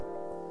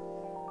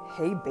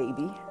Hey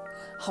baby,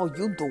 how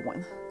you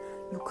doing?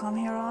 You come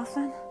here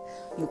often?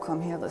 You come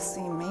here to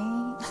see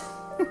me?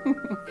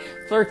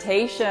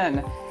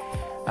 Flirtation.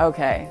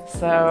 Okay,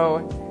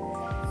 so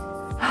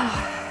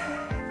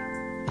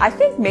I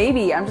think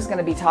maybe I'm just going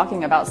to be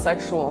talking about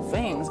sexual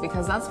things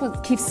because that's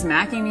what keeps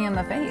smacking me in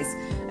the face.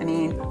 I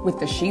mean, with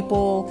the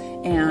sheeple,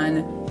 and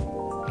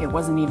it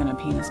wasn't even a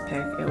penis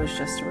pic. It was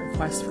just a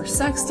request for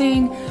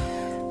sexting.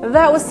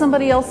 That was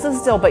somebody else's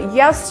deal. But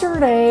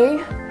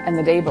yesterday and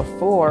the day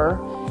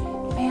before,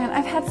 man,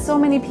 I've had so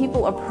many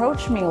people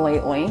approach me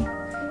lately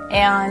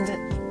and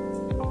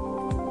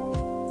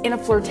in a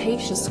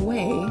flirtatious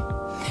way,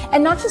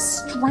 and not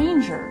just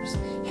strangers.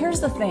 Here's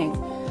the thing.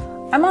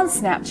 I'm on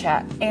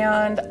Snapchat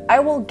and I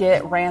will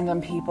get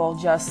random people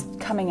just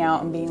coming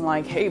out and being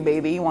like, hey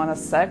baby, you want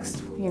to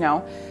sext? You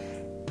know,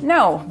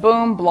 no,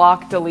 boom,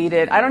 block,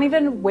 deleted. I don't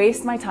even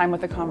waste my time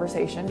with the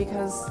conversation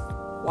because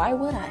why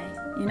would I?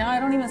 You know, I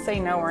don't even say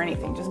no or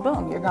anything. Just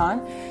boom, you're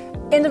gone.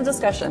 End of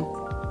discussion.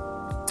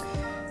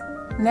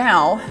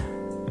 Now,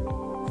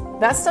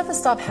 that stuff has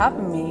stopped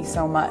happening to me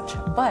so much,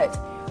 but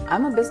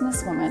I'm a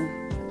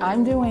businesswoman.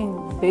 I'm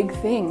doing big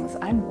things.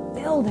 I'm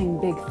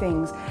building big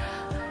things.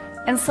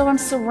 And so I'm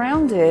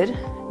surrounded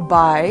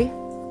by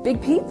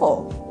big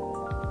people,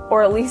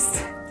 or at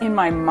least in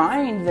my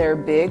mind, they're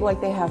big. Like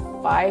they have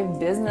 5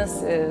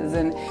 businesses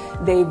and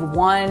they've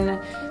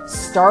won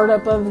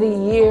Startup of the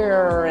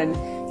Year,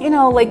 and you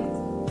know, like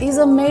these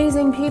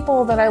amazing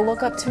people that I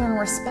look up to and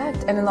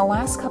respect. And in the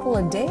last couple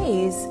of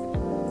days,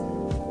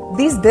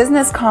 these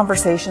business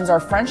conversations are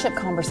friendship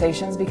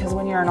conversations, because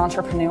when you're an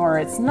entrepreneur,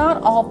 it's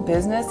not all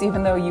business,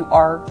 even though you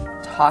are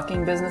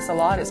talking business a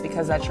lot. It's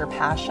because that's your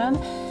passion.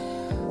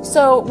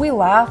 So we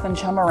laugh and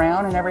chum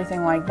around and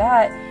everything like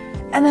that.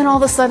 And then all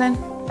of a sudden,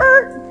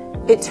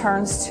 it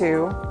turns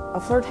to a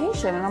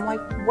flirtation. And I'm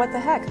like, what the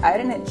heck? I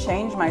didn't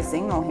change my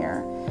signal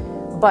here.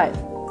 But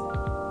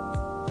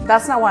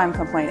that's not why I'm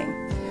complaining.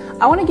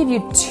 I want to give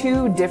you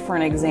 2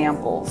 different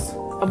examples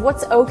of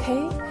what's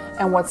okay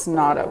and what's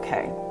not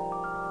okay.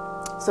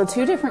 So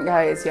 2 different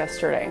guys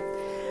yesterday.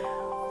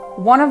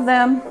 One of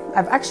them,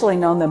 I've actually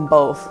known them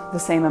both the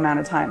same amount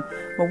of time.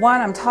 But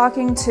one I'm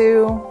talking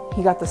to,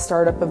 he got the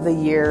Startup of the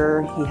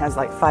Year. He has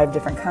like 5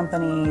 different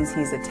companies.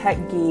 He's a tech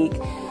geek.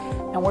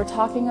 And we're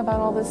talking about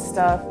all this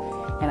stuff.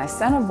 And I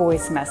sent a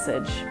voice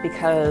message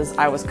because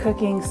I was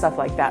cooking, stuff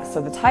like that.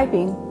 So the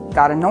typing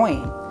got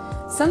annoying.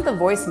 Sent the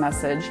voice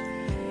message,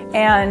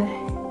 and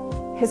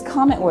his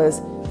comment was,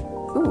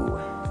 ooh,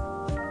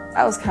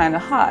 that was kind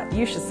of hot.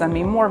 You should send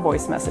me more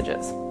voice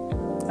messages.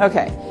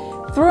 Okay,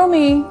 threw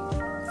me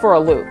for a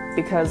loop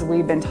because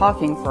we've been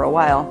talking for a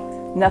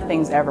while.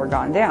 Nothing's ever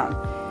gone down.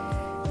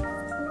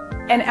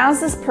 And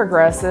as this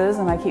progresses,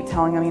 and I keep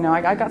telling him, you know,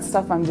 I got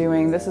stuff I'm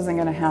doing. This isn't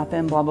going to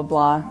happen, blah, blah,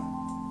 blah.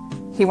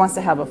 He wants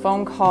to have a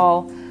phone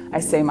call.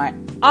 I say my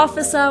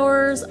office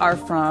hours are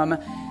from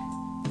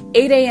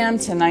 8 a.m.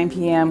 to 9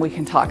 p.m. We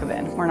can talk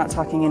then. We're not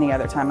talking any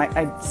other time.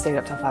 I stayed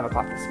up till 5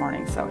 o'clock this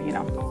morning, so, you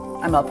know,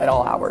 I'm up at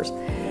all hours.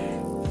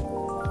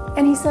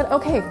 And he said,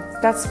 okay,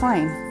 that's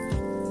fine.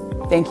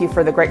 Thank you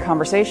for the great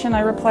conversation,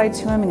 I replied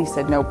to him, and he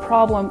said, no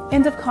problem.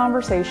 End of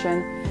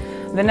conversation.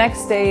 The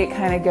next day, it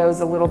kind of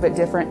goes a little bit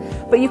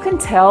different, but you can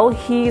tell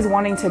he's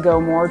wanting to go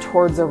more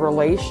towards a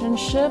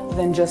relationship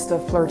than just a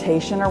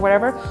flirtation or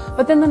whatever.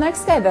 But then the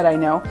next guy that I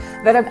know,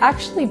 that I've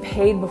actually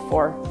paid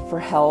before for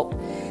help,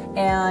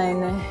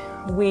 and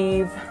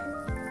we've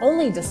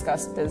only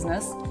discussed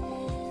business,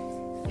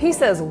 he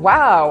says,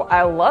 wow,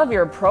 I love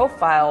your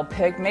profile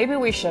pic. Maybe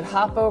we should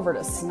hop over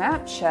to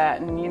Snapchat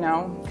and, you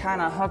know,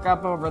 kind of hook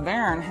up over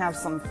there and have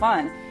some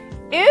fun.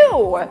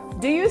 Ew!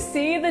 Do you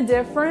see the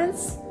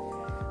difference?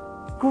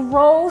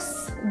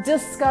 Gross,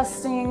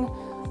 disgusting,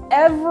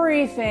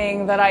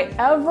 everything that I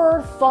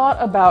ever thought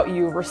about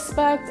you,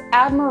 respect,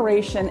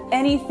 admiration,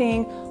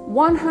 anything,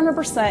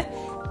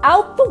 100%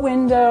 out the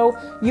window.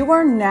 You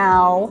are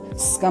now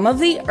scum of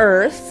the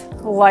earth,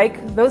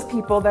 like those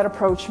people that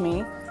approach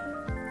me.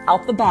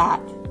 Out the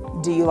bat,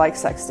 do you like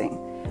sexting?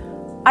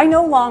 I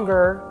no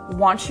longer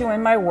want you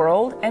in my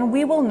world, and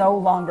we will no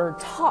longer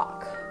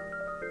talk.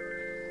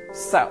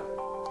 So,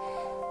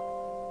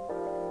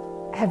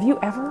 have you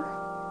ever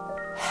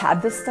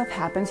had this stuff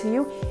happen to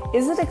you?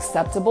 Is it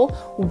acceptable?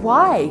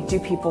 Why do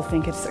people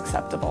think it's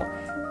acceptable?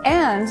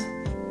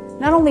 And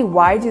not only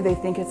why do they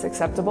think it's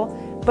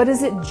acceptable, but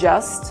is it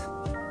just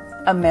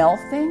a male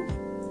thing?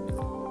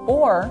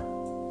 Or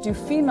do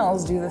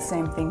females do the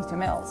same thing to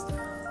males?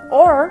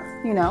 Or,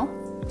 you know,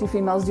 do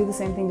females do the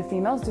same thing to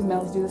females? Do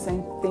males do the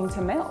same thing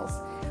to males?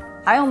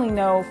 I only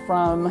know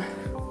from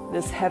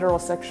this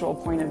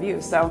heterosexual point of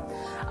view. So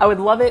I would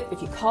love it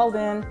if you called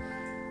in,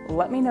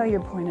 let me know your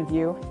point of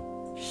view,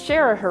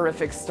 share a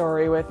horrific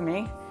story with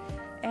me,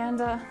 and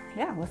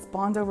yeah, let's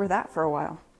bond over that for a while.